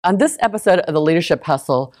On this episode of the Leadership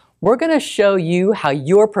Hustle, we're going to show you how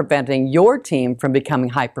you're preventing your team from becoming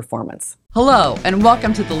high performance. Hello, and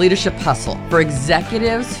welcome to the Leadership Hustle for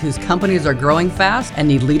executives whose companies are growing fast and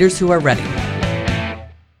need leaders who are ready.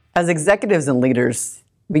 As executives and leaders,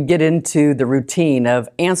 we get into the routine of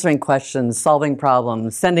answering questions, solving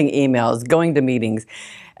problems, sending emails, going to meetings,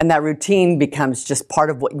 and that routine becomes just part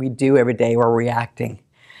of what we do every day. We're reacting.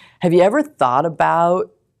 Have you ever thought about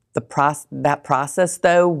that process,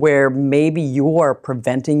 though, where maybe you're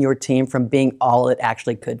preventing your team from being all it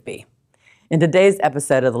actually could be? In today's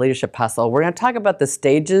episode of the Leadership Hustle, we're going to talk about the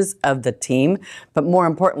stages of the team, but more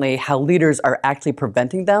importantly, how leaders are actually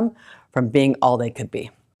preventing them from being all they could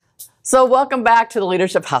be. So welcome back to the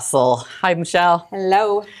Leadership Hustle. Hi, Michelle.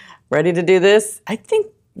 Hello. Ready to do this? I think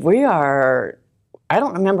we are. I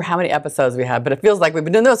don't remember how many episodes we had, but it feels like we've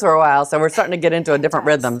been doing this for a while, so we're starting to get into a different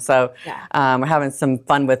rhythm. So we're having some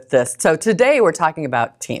fun with this. So today we're talking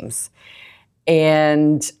about teams.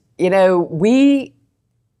 And, we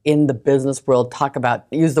in the business world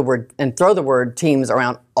use the word and throw the word teams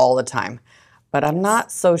around all the time. But I'm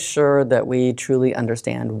not so sure that we truly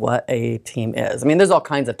understand what a team is. I mean, there's all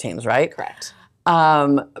kinds of teams, right? Correct.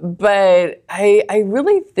 But I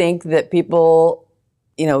really think that people,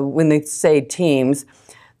 when they say teams,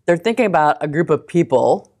 they're thinking about a group of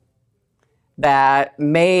people that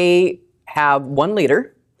may have one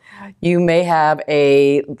leader. You may have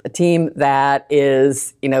a team that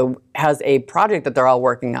is, has a project that they're all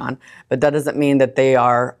working on, but that doesn't mean that they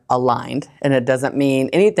are aligned, and it doesn't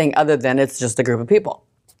mean anything other than it's just a group of people.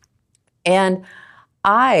 And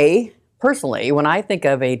I, personally, when I think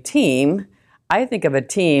of a team, I think of a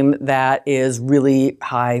team that is really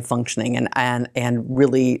high functioning and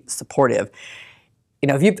really supportive.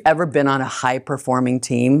 If you've ever been on a high performing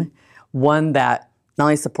team, one that not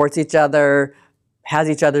only supports each other, has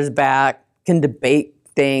each other's back, can debate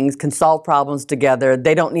things, can solve problems together,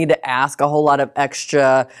 they don't need to ask a whole lot of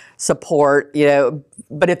extra support,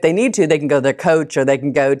 but if they need to, they can go to their coach or they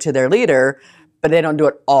can go to their leader, but they don't do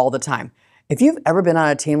it all the time. If you've ever been on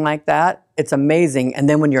a team like that, it's amazing. And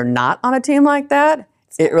then when you're not on a team like that,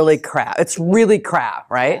 it's really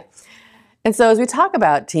crap, right? Yeah. And so as we talk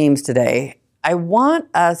about teams today, I want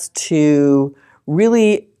us to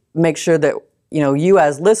really make sure that, you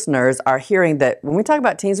as listeners are hearing that when we talk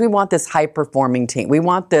about teams, we want this high performing team. We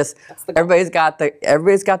want this, everybody's got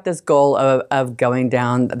this goal of going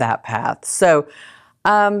down that path. So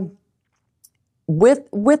with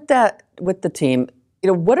the team,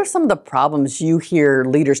 what are some of the problems you hear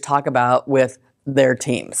leaders talk about with their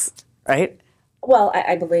teams, right? Well,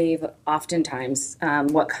 I believe oftentimes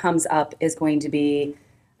what comes up is going to be,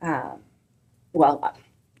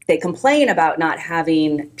 they complain about not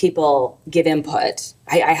having people give input.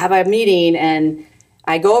 I have a meeting and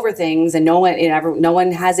I go over things and no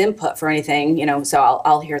one has input for anything, so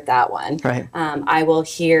I'll hear that one. Right. I will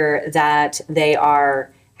hear that they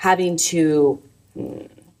are having to,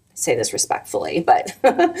 say this respectfully, but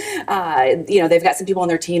they've got some people on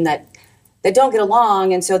their team that don't get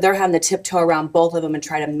along, and so they're having to tiptoe around both of them and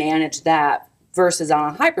try to manage that. Versus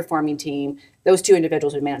on a high-performing team, those two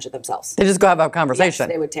individuals would manage it themselves. They just go have a conversation. Yes,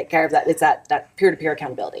 they would take care of that. It's that peer-to-peer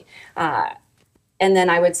accountability. And then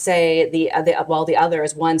I would say the other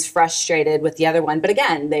is one's frustrated with the other one, but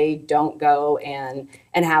again, they don't go and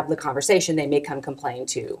have the conversation. They may come complain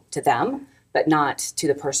to them, but not to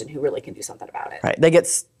the person who really can do something about it. Right. They get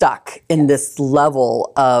stuck in this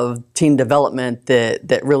level of team development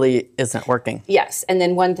that really isn't working. Yes. And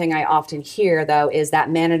then one thing I often hear, though, is that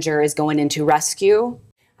manager is going into rescue.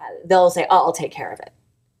 They'll say, oh, I'll take care of it.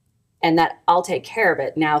 And that I'll take care of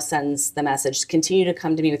it now sends the message, continue to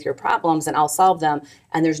come to me with your problems and I'll solve them.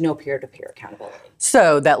 And there's no peer-to-peer accountability.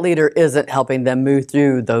 So that leader isn't helping them move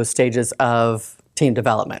through those stages of team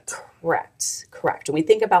development. Correct. When we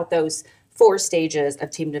think about those 4 stages of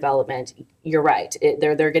team development, you're right.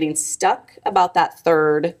 They're getting stuck about that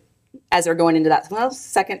third as they're going into that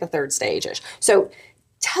second to third stage-ish. So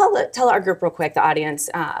tell our group real quick, the audience,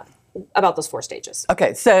 about those 4 stages.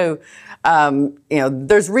 Okay, so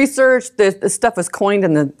there's research. This stuff was coined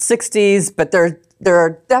in the 60s, but there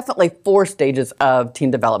are definitely 4 stages of team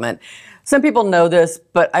development. Some people know this,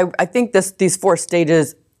 but I think these 4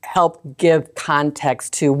 stages help give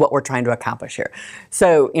context to what we're trying to accomplish here.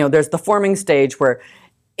 So, there's the forming stage where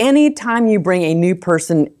anytime you bring a new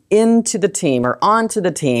person into the team or onto the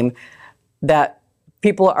team, that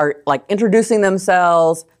people are like introducing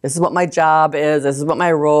themselves. This is what my job is. This is what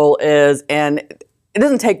my role is. And it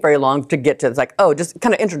doesn't take very long to get to, it's like, just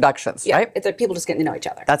kind of introductions, right? It's like people just getting to know each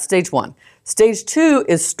other. That's stage 1. Stage 2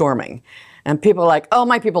 is storming. And people are like,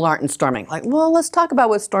 my people aren't in storming. Like, well, let's talk about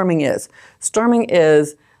what storming is. Storming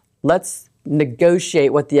is let's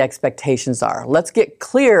negotiate what the expectations are. Let's get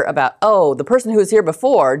clear about, oh, the person who was here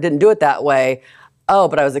before didn't do it that way. Oh,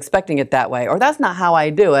 but I was expecting it that way. Or that's not how I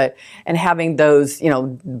do it. And having those,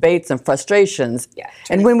 debates and frustrations. Yeah,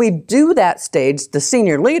 and when we do that stage, the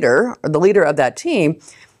senior leader or the leader of that team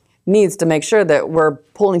needs to make sure that we're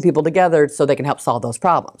pulling people together so they can help solve those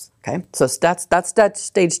problems. Okay, so that's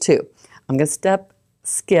stage 2. I'm going to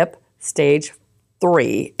skip stage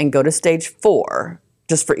 3 and go to stage 4,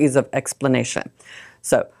 just for ease of explanation.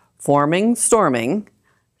 So forming, storming.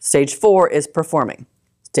 Stage 4 is performing.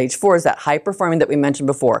 Stage 4 is that high performing that we mentioned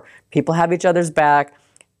before. People have each other's back.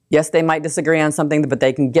 Yes, they might disagree on something, but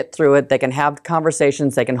they can get through it. They can have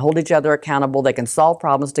conversations. They can hold each other accountable. They can solve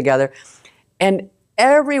problems together. And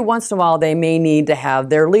every once in a while, they may need to have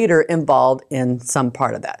their leader involved in some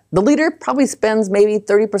part of that. The leader probably spends maybe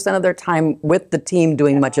 30% of their time with the team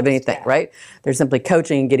doing much of anything, right? They're simply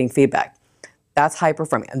coaching and getting feedback. That's high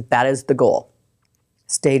performing, and that is the goal.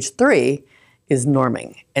 Stage 3 is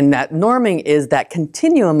norming. And that norming is that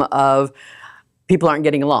continuum of people aren't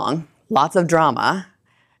getting along, lots of drama,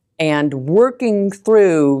 and working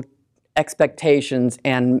through expectations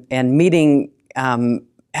and meeting,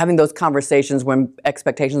 having those conversations when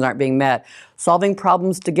expectations aren't being met, solving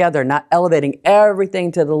problems together, not elevating everything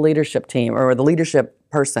to the leadership team or the leadership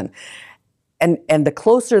person. And the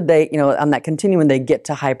closer they, on that continuum they get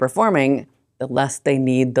to high performing, the less they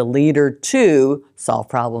need the leader to solve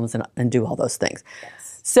problems and do all those things.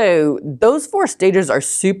 Yes. So those 4 stages are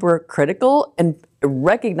super critical, and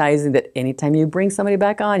recognizing that anytime you bring somebody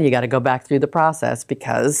back on, you got to go back through the process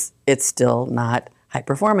because it's still not high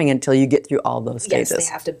performing until you get through all those stages. Yes,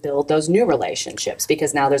 they have to build those new relationships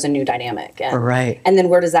because now there's a new dynamic. And, right. And then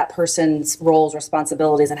where does that person's roles,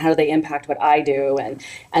 responsibilities, and how do they impact what I do?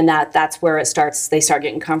 And that's where they start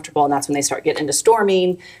getting comfortable, and that's when they start getting into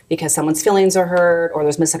storming because someone's feelings are hurt or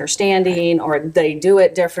there's misunderstanding or they do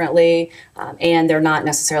it differently, and they're not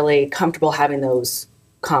necessarily comfortable having those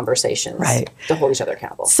conversations to hold each other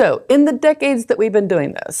accountable. So in the decades that we've been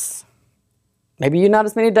doing this, maybe you not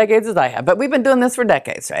as many decades as I have, but we've been doing this for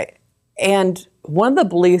decades, right? And one of the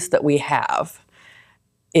beliefs that we have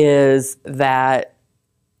is that,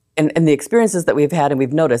 and the experiences that we've had and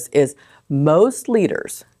we've noticed, is most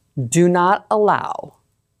leaders do not allow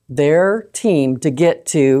their team to get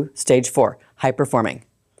to stage 4, high performing.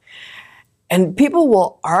 And people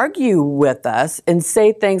will argue with us and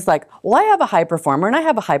say things like, well, I have a high performer and I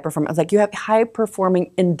have a high performer. I was like, you have high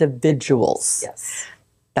performing individuals. Yes.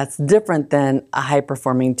 That's different than a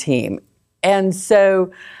high-performing team. And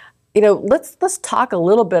so, let's talk a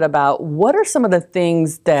little bit about what are some of the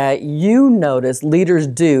things that you notice leaders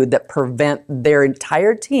do that prevent their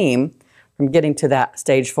entire team from getting to that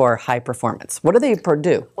stage 4 high performance. What do they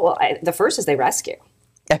do? Well, the first is they rescue.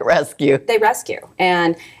 They rescue.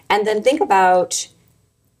 And then think about,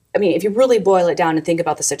 if you really boil it down and think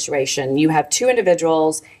about the situation, you have 2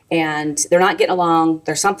 individuals and they're not getting along,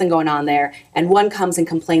 there's something going on there, and one comes and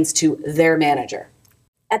complains to their manager.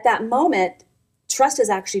 At that moment, trust is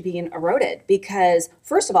actually being eroded because,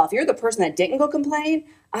 first of all, if you're the person that didn't go complain,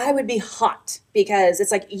 I would be hot because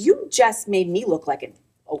it's like, you just made me look like an...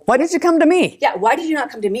 Why did you come to me? Yeah, why did you not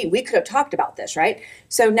come to me? We could have talked about this, right?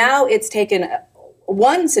 So now it's taken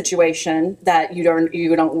one situation that you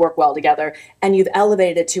don't work well together, and you've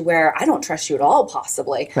elevated it to where I don't trust you at all,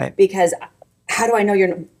 possibly, right. Because how do I know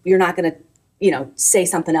you're not going to say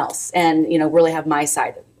something else and really have my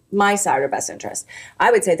side or best interest? I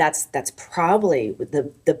would say that's probably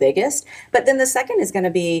the biggest. But then the second is going to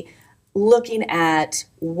be looking at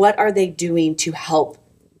what are they doing to help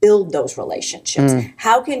build those relationships.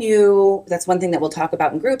 How can you, that's one thing that we'll talk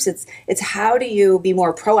about in groups, it's how do you be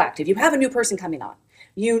more proactive? You have a new person coming on.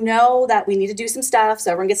 You know that we need to do some stuff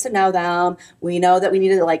so everyone gets to know them. We know that we need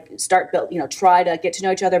to start build, try to get to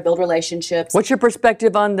know each other, build relationships. What's your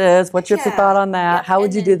perspective on this? What's your thought on that? Yeah. How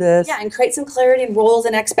would you do this? Yeah, and create some clarity in roles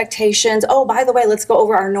and expectations. Oh, by the way, let's go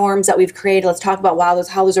over our norms that we've created. Let's talk about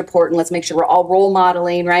how those are important. Let's make sure we're all role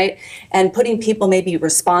modeling, right? And putting people maybe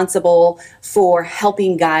responsible for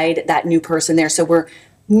helping guide that new person there. So we're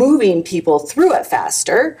moving people through it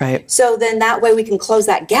faster. Right. So then that way we can close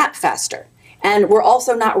that gap faster. And we're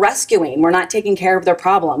also not rescuing. We're not taking care of their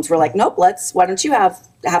problems. We're like, nope, why don't you have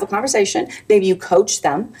a conversation? Maybe you coach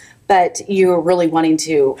them, but you're really wanting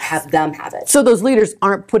to have them have it. So those leaders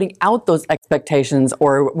aren't putting out those expectations,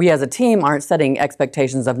 or we as a team aren't setting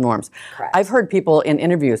expectations of norms. Correct. I've heard people in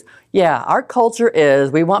interviews, our culture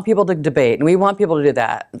is we want people to debate and we want people to do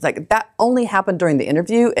that. It's like that only happened during the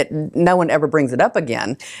interview. No one ever brings it up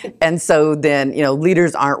again. And so then,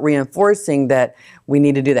 leaders aren't reinforcing that we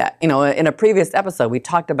need to do that. In a previous episode, we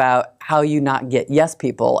talked about how you not get yes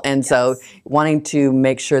people. And so wanting to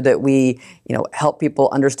make sure that we, help people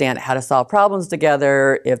understand how to solve problems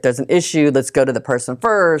together. If there's an issue, let's go to the person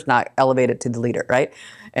first, not elevate it to the leader, right?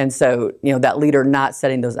 And so, that leader not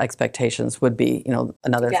setting those expectations would be,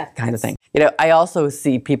 another kind of thing. I also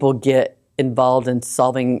see people get involved in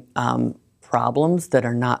solving problems that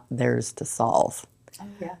are not theirs to solve.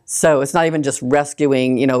 Yeah. So it's not even just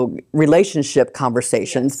rescuing, relationship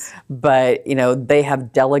conversations, but they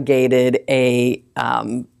have delegated a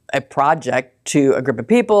project to a group of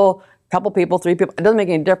people, a couple people, 3 people. It doesn't make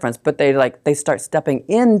any difference, but they start stepping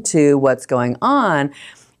into what's going on,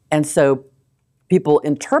 and so people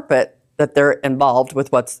interpret that they're involved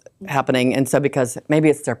with what's happening, and so because maybe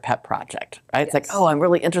it's their pet project, right? It's like, oh, I'm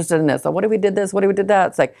really interested in this. So what if we did this? What if we did that?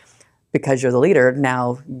 It's like, because you're the leader,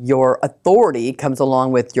 now your authority comes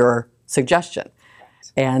along with your suggestion.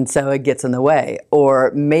 And so it gets in the way.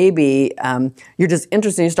 Or maybe you're just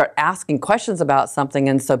interested, you start asking questions about something,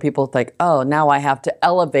 and so people think, oh, now I have to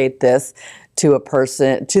elevate this to a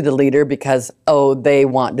person, to the leader, because, they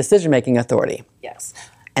want decision-making authority. Yes.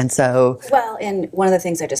 And so... Well, and one of the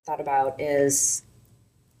things I just thought about is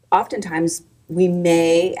oftentimes we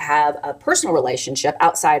may have a personal relationship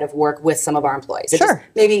outside of work with some of our employees. Sure.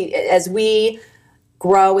 Maybe as we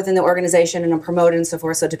grow within the organization and are promoted and so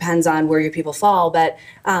forth, so it depends on where your people fall, but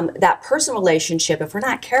that personal relationship, if we're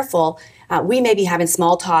not careful, we may be having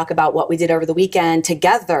small talk about what we did over the weekend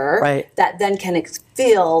together, right, that then can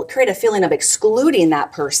create a feeling of excluding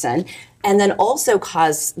that person, and then also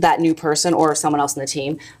cause that new person or someone else in the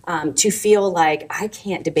team to feel like, I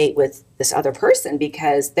can't debate with this other person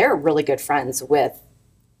because they're really good friends with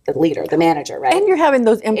the leader, the manager, right? And you're having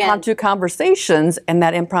those impromptu conversations, and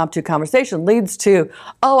that impromptu conversation leads to,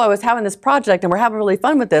 I was having this project and we're having really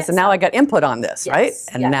fun with this, and now I got input on this, right?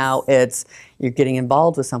 And now you're getting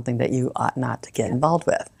involved with something that you ought not to get involved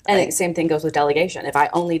with. Right? And the same thing goes with delegation. If I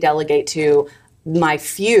only delegate to my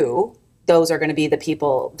few, those are going to be the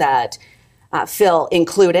people that feel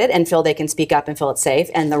included and feel they can speak up and feel it's safe,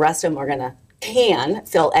 and the rest of them can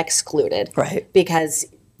feel excluded, right? Because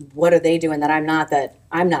what are they doing that I'm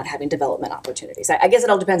not having development opportunities? I guess it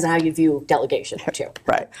all depends on how you view delegation too.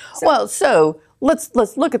 Right. Well, so let's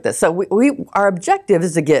look at this. So our objective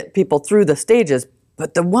is to get people through the stages,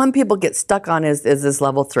 but the one people get stuck on is this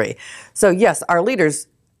level 3. So yes, our leaders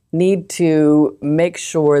need to make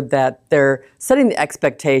sure that they're setting the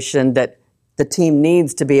expectation that the team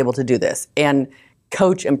needs to be able to do this and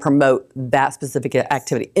coach and promote that specific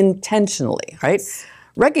activity intentionally, right?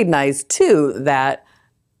 Recognize too that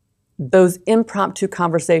those impromptu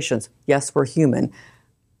conversations, yes, we're human,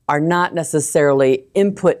 are not necessarily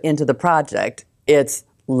input into the project. It's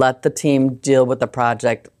let the team deal with the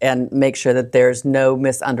project and make sure that there's no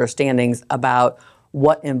misunderstandings about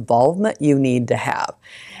what involvement you need to have.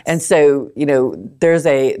 And so, there's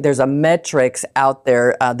a metrics out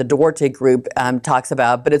there, the Duarte group talks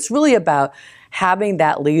about, but it's really about having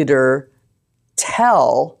that leader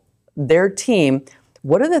tell their team,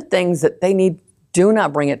 what are the things that they need. Do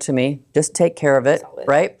not bring it to me. Just take care of it,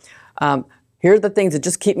 right? Here are the things that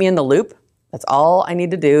just keep me in the loop. That's all I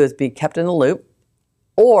need to do is be kept in the loop.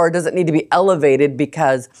 Or does it need to be elevated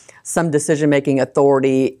because some decision-making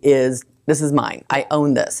authority this is mine. I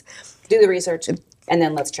own this. Do the research and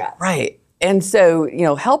then let's chat. Right. And so,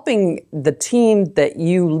 helping the team that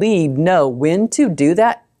you lead know when to do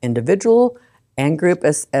that, individual and group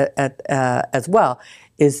as well,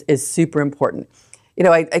 is super important.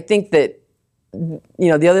 I think that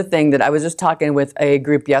the other thing that I was just talking with a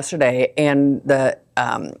group yesterday, and the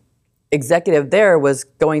executive there was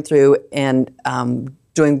going through and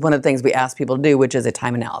doing one of the things we ask people to do, which is a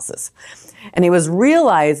time analysis. And he was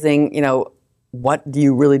realizing, what do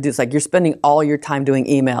you really do? It's like you're spending all your time doing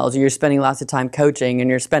emails, or you're spending lots of time coaching, and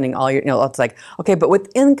you're spending all your, it's like, okay, but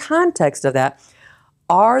within context of that,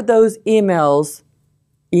 are those emails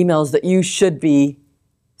that you should be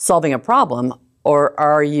solving a problem? Or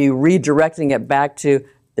are you redirecting it back to,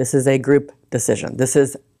 this is a group decision. This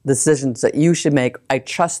is decisions that you should make. I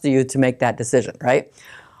trust you to make that decision, right?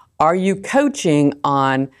 Are you coaching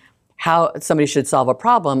on how somebody should solve a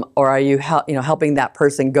problem, or are you helping that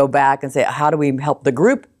person go back and say, how do we help the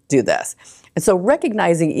group do this? And so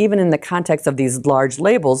recognizing, even in the context of these large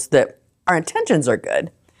labels, that our intentions are good,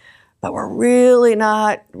 but we're really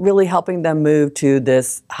not really helping them move to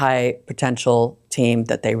this high potential team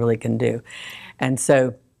that they really can do. And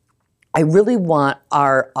so I really want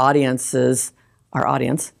our audience, we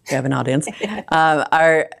have an audience,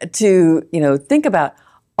 to think about,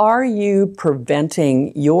 are you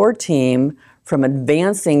preventing your team from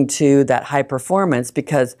advancing to that high performance?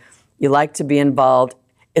 Because you like to be involved,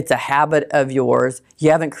 it's a habit of yours,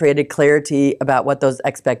 you haven't created clarity about what those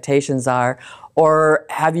expectations are, or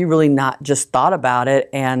have you really not just thought about it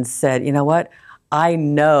and said, you know what, I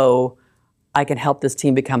know I can help this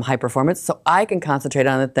team become high performance, so I can concentrate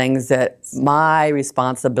on the things that my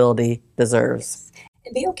responsibility deserves.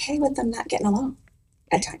 And be okay with them not getting along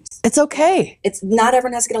at times. It's okay. It's not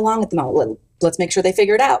everyone has to get along at the moment. Let's make sure they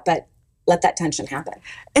figure it out, but let that tension happen.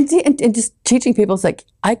 And just teaching people, it's like,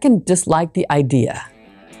 I can dislike the idea,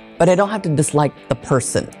 but I don't have to dislike the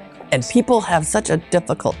person. And people have such a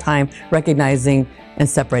difficult time recognizing and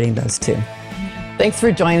separating those two. Thanks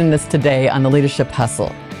for joining us today on the Leadership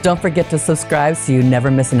Hustle. Don't forget to subscribe so you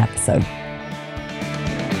never miss an episode.